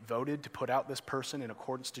 it voted to put out this person in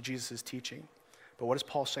accordance to Jesus' teaching. But what does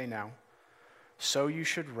Paul say now? So you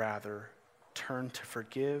should rather turn to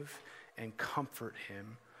forgive and comfort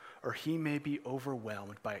him, or he may be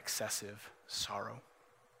overwhelmed by excessive sorrow.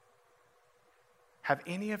 Have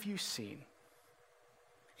any of you seen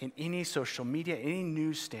in any social media, any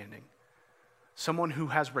news standing, someone who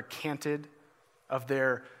has recanted of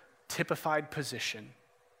their typified position,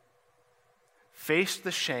 faced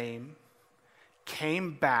the shame,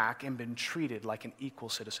 came back, and been treated like an equal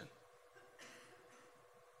citizen?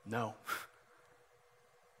 No.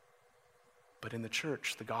 But in the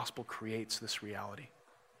church, the gospel creates this reality.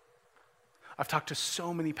 I've talked to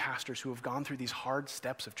so many pastors who have gone through these hard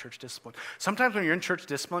steps of church discipline. Sometimes when you're in church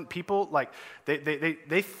discipline, people they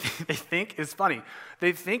think, it's funny,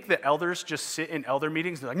 they think that elders just sit in elder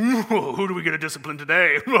meetings and they're like, who do we get to discipline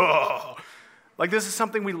today? Like this is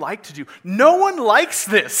something we like to do. No one likes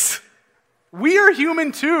this. We are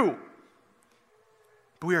human too.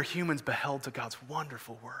 But we are humans beheld to God's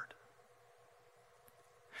wonderful word.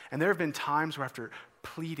 And there have been times where after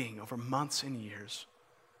pleading over months and years,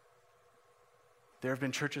 there have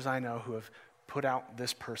been churches I know who have put out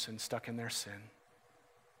this person stuck in their sin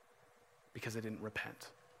because they didn't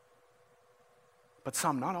repent. But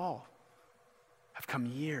some, not all, have come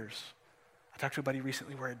years. I talked to a buddy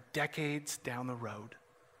recently where decades down the road,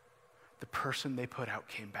 the person they put out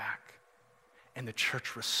came back and the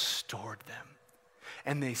church restored them.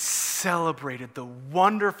 And they celebrated the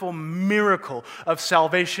wonderful miracle of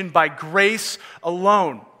salvation by grace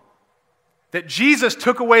alone. That Jesus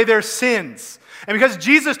took away their sins. And because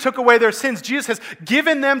Jesus took away their sins, Jesus has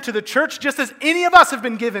given them to the church just as any of us have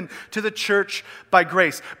been given to the church by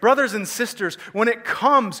grace. Brothers and sisters, when it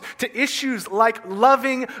comes to issues like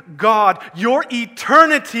loving God, your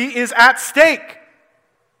eternity is at stake.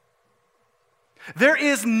 There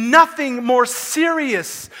is nothing more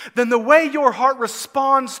serious than the way your heart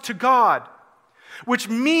responds to God, which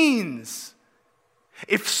means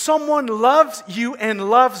if someone loves you and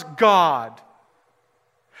loves God,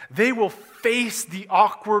 they will face the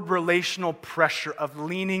awkward relational pressure of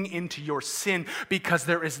leaning into your sin because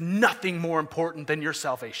there is nothing more important than your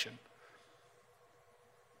salvation.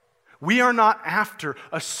 We are not after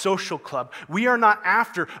a social club. We are not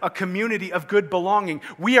after a community of good belonging.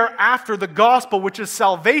 We are after the gospel, which is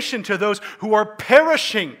salvation to those who are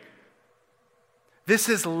perishing. This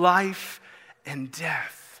is life and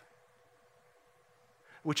death,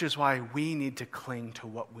 which is why we need to cling to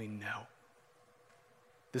what we know.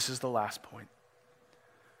 This is the last point.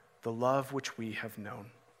 The love which we have known.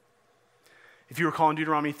 If you recall in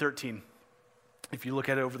Deuteronomy 13, if you look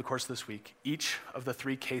at it over the course of this week, each of the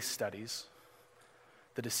 3 case studies,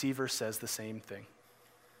 the deceiver says the same thing.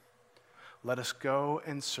 Let us go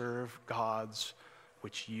and serve gods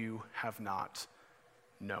which you have not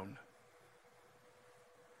known.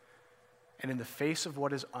 And in the face of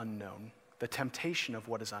what is unknown, the temptation of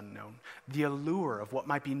what is unknown, the allure of what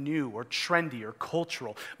might be new or trendy or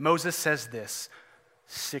cultural, Moses says this,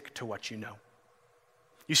 stick to what you know.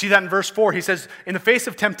 You see that in verse 4. He says, in the face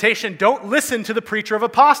of temptation, don't listen to the preacher of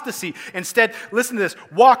apostasy. Instead, listen to this.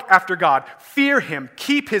 Walk after God. Fear him.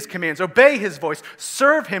 Keep his commands. Obey his voice.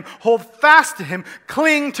 Serve him. Hold fast to him.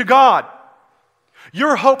 Cling to God.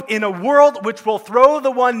 Your hope in a world which will throw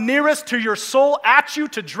the one nearest to your soul at you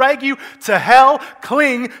to drag you to hell.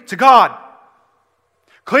 Cling to God.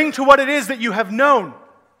 Cling to what it is that you have known.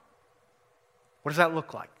 What does that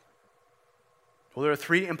look like? Well, there are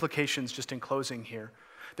 3 implications just in closing here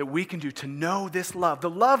that we can do to know this love, the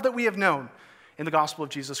love that we have known in the gospel of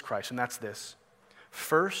Jesus Christ, and that's this.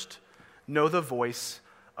 First, know the voice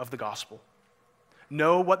of the gospel.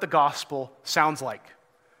 Know what the gospel sounds like.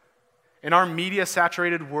 In our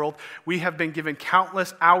media-saturated world, we have been given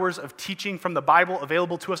countless hours of teaching from the Bible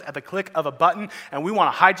available to us at the click of a button, and we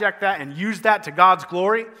want to hijack that and use that to God's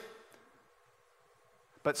glory.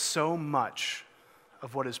 But so much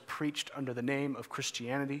of what is preached under the name of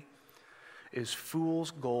Christianity is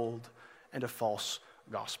fool's gold and a false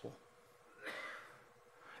gospel.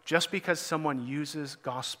 Just because someone uses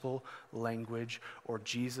gospel language or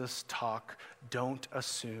Jesus talk, don't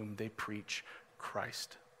assume they preach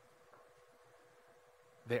Christ.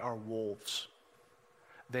 They are wolves.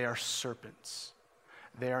 They are serpents.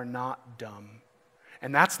 They are not dumb.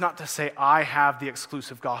 And that's not to say I have the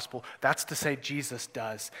exclusive gospel. That's to say Jesus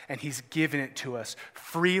does. And he's given it to us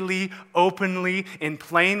freely, openly, in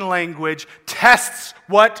plain language. Tests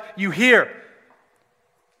what you hear.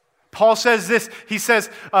 Paul says this. He says,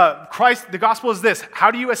 the gospel is this. How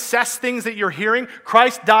do you assess things that you're hearing?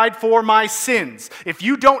 Christ died for my sins. If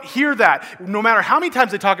you don't hear that, no matter how many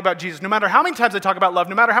times they talk about Jesus, no matter how many times they talk about love,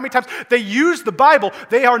 no matter how many times they use the Bible,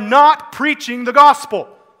 they are not preaching the gospel.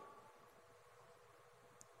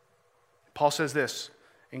 Paul says this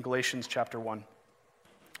in Galatians chapter 1.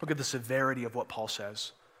 Look at the severity of what Paul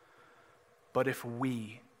says. But if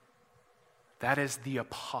we, that is the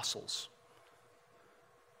apostles,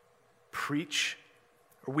 preach,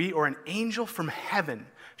 or we or an angel from heaven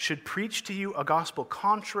should preach to you a gospel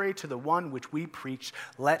contrary to the one which we preach,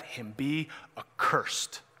 let him be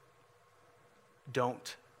accursed.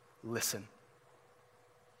 Don't listen.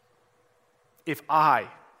 If I,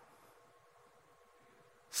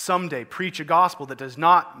 someday preach a gospel that does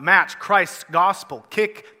not match Christ's gospel,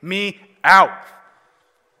 kick me out.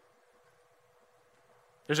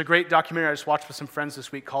 There's a great documentary I just watched with some friends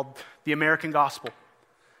this week called The American Gospel.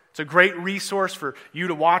 It's a great resource for you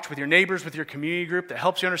to watch with your neighbors, with your community group, that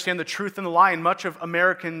helps you understand the truth and the lie in much of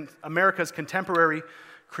America's contemporary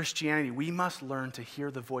Christianity. We must learn to hear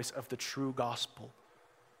the voice of the true gospel,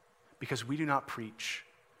 because we do not preach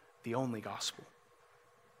the only gospel.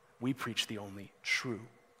 We preach the only true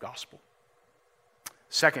gospel.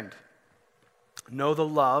 Second, know the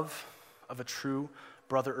love of a true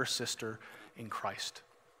brother or sister in Christ.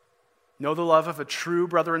 Know the love of a true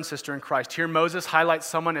brother and sister in Christ. Here Moses highlights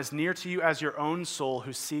someone as near to you as your own soul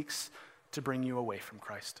who seeks to bring you away from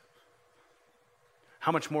Christ.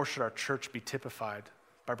 How much more should our church be typified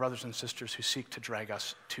by brothers and sisters who seek to drag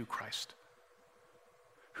us to Christ,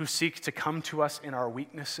 who seek to come to us in our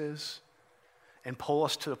weaknesses and pull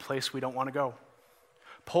us to the place we don't want to go,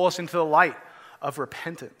 pull us into the light of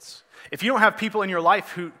repentance. If you don't have people in your life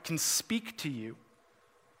who can speak to you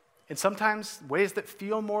in sometimes ways that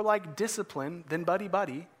feel more like discipline than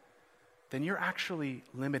buddy-buddy, then you're actually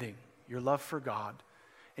limiting your love for God,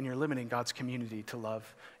 and you're limiting God's community to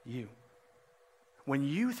love you. When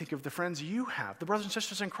you think of the friends you have, the brothers and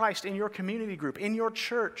sisters in Christ, in your community group, in your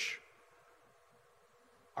church,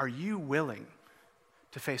 are you willing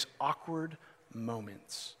to face awkward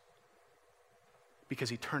moments?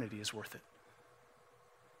 Because eternity is worth it.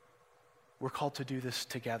 We're called to do this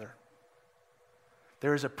together.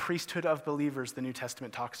 There is a priesthood of believers the New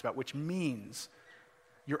Testament talks about, which means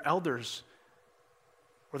your elders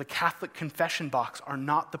or the Catholic confession box are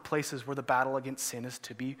not the places where the battle against sin is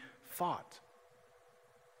to be fought.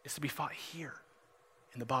 It's to be fought here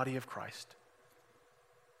in the body of Christ.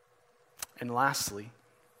 And lastly,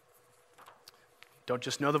 don't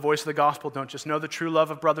just know the voice of the gospel, don't just know the true love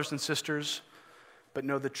of brothers and sisters, but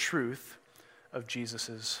know the truth of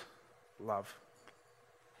Jesus' love.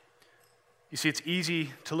 You see, it's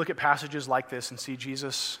easy to look at passages like this and see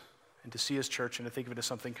Jesus and to see his church and to think of it as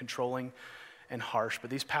something controlling and harsh, but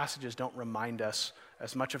these passages don't remind us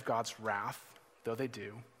as much of God's wrath, though they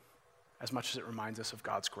do, as much as it reminds us of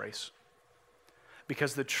God's grace.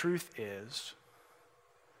 Because the truth is,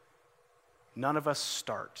 none of us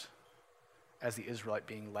start as the Israelite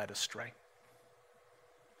being led astray.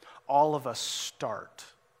 All of us start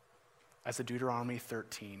as the Deuteronomy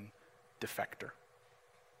 13 defector,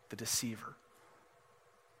 the deceiver,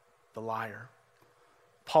 the liar.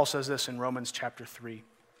 Paul says this in Romans chapter 3.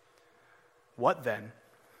 What then?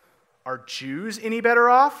 Are Jews any better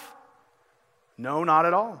off? No, not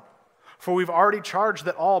at all. For we've already charged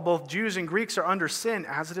that all, both Jews and Greeks, are under sin,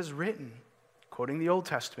 as it is written. Quoting the Old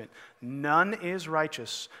Testament, none is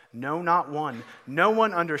righteous, no, not one. No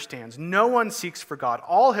one understands, no one seeks for God.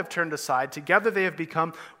 All have turned aside, together they have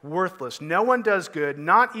become worthless. No one does good,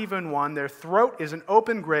 not even one. Their throat is an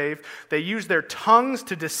open grave. They use their tongues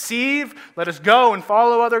to deceive. Let us go and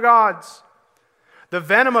follow other gods. The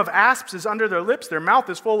venom of asps is under their lips. Their mouth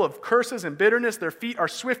is full of curses and bitterness. Their feet are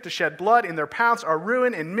swift to shed blood. In their paths are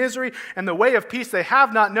ruin and misery. And the way of peace they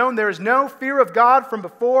have not known. There is no fear of God from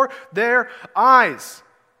before their eyes.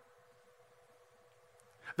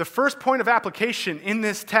 The first point of application in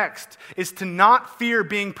this text is to not fear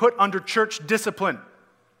being put under church discipline.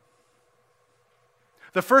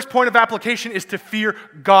 The first point of application is to fear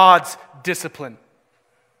God's discipline.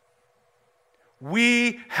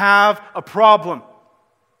 We have a problem.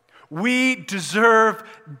 We deserve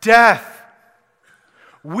death.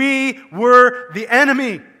 We were the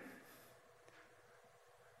enemy.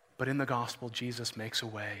 But in the gospel, Jesus makes a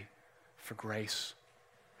way for grace.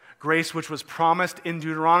 Grace which was promised in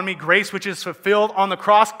Deuteronomy, grace which is fulfilled on the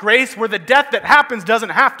cross, grace where the death that happens doesn't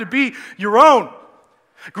have to be your own.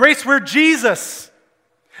 Grace where Jesus,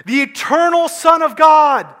 the eternal Son of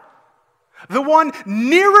God, the one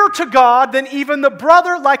nearer to God than even the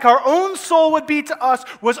brother like our own soul would be to us,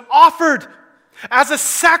 was offered as a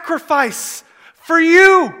sacrifice for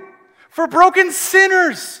you, for broken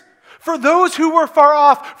sinners, for those who were far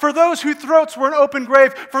off, for those whose throats were an open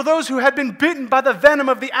grave, for those who had been bitten by the venom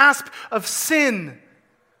of the asp of sin.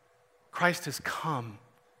 Christ has come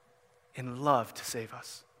in love to save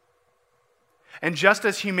us. And just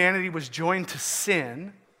as humanity was joined to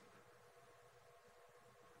sin,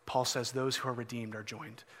 Paul says those who are redeemed are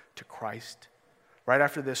joined to Christ. Right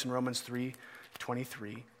after this, in Romans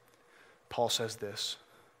 3:23, Paul says this,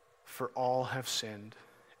 for all have sinned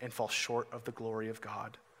and fall short of the glory of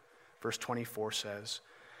God. Verse 24 says,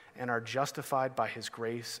 and are justified by his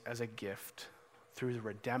grace as a gift through the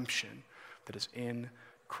redemption that is in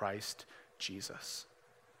Christ Jesus.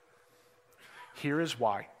 Here is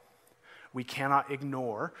why we cannot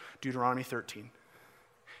ignore Deuteronomy 13.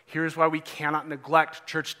 Here's why we cannot neglect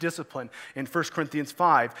church discipline in 1 Corinthians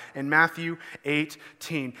 5 and Matthew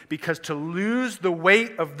 18. Because to lose the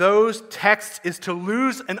weight of those texts is to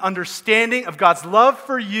lose an understanding of God's love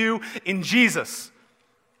for you in Jesus.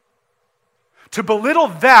 To belittle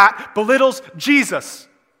that belittles Jesus.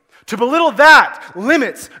 To belittle that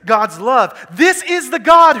limits God's love. This is the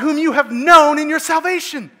God whom you have known in your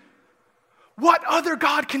salvation. What other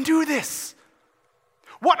God can do this?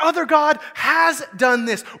 What other God has done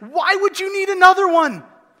this? Why would you need another one?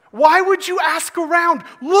 Why would you ask around?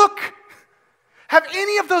 Look, have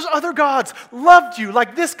any of those other gods loved you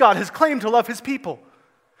like this God has claimed to love his people?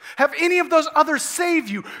 Have any of those others saved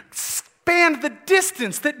you, spanned the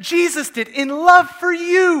distance that Jesus did in love for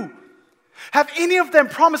you? Have any of them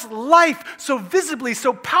promised life so visibly,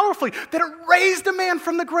 so powerfully, that it raised a man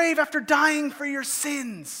from the grave after dying for your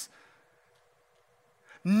sins?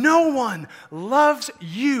 No one loves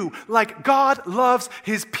you like God loves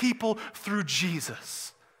his people through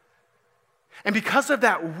Jesus. And because of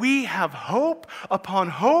that, we have hope upon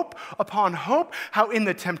hope upon hope, how in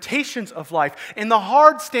the temptations of life, in the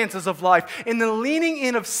hard stances of life, in the leaning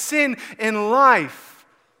in of sin in life,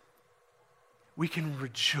 we can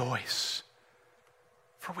rejoice,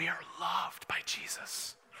 for we are loved by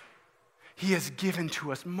Jesus. He has given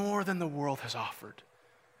to us more than the world has offered.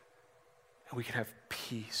 And we can have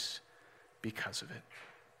peace because of it.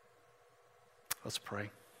 Let's pray.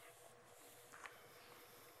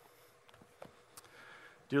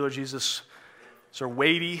 Dear Lord Jesus, these are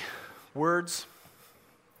weighty words,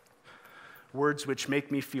 words which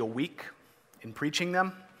make me feel weak in preaching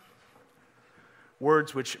them,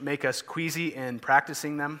 words which make us queasy in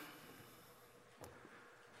practicing them,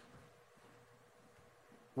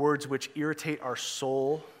 words which irritate our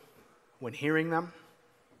soul when hearing them.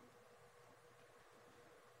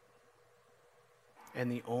 And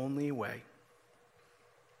the only way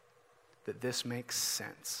that this makes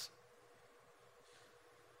sense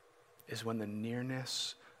is when the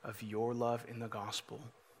nearness of your love in the gospel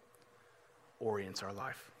orients our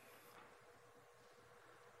life.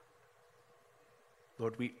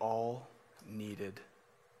 Lord, we all needed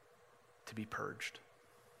to be purged,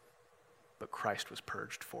 but Christ was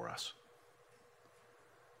purged for us.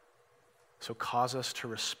 So cause us to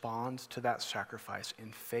respond to that sacrifice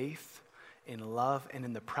in faith, in love, and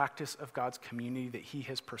in the practice of God's community that he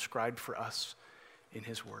has prescribed for us in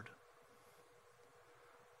his word.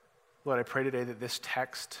 Lord, I pray today that this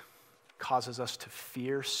text causes us to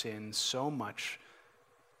fear sin so much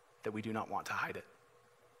that we do not want to hide it.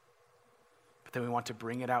 But then we want to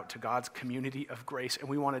bring it out to God's community of grace, and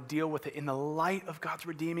we want to deal with it in the light of God's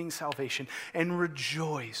redeeming salvation and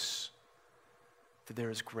rejoice that there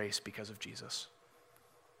is grace because of Jesus.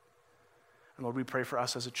 And Lord, we pray for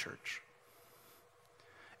us as a church.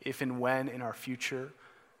 If and when in our future,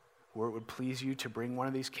 where it would please you to bring one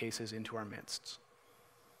of these cases into our midst,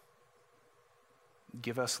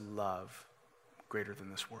 give us love greater than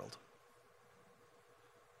this world.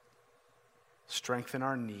 Strengthen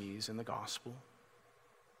our knees in the gospel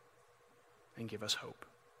and give us hope.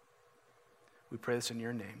 We pray this in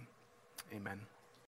your name. Amen.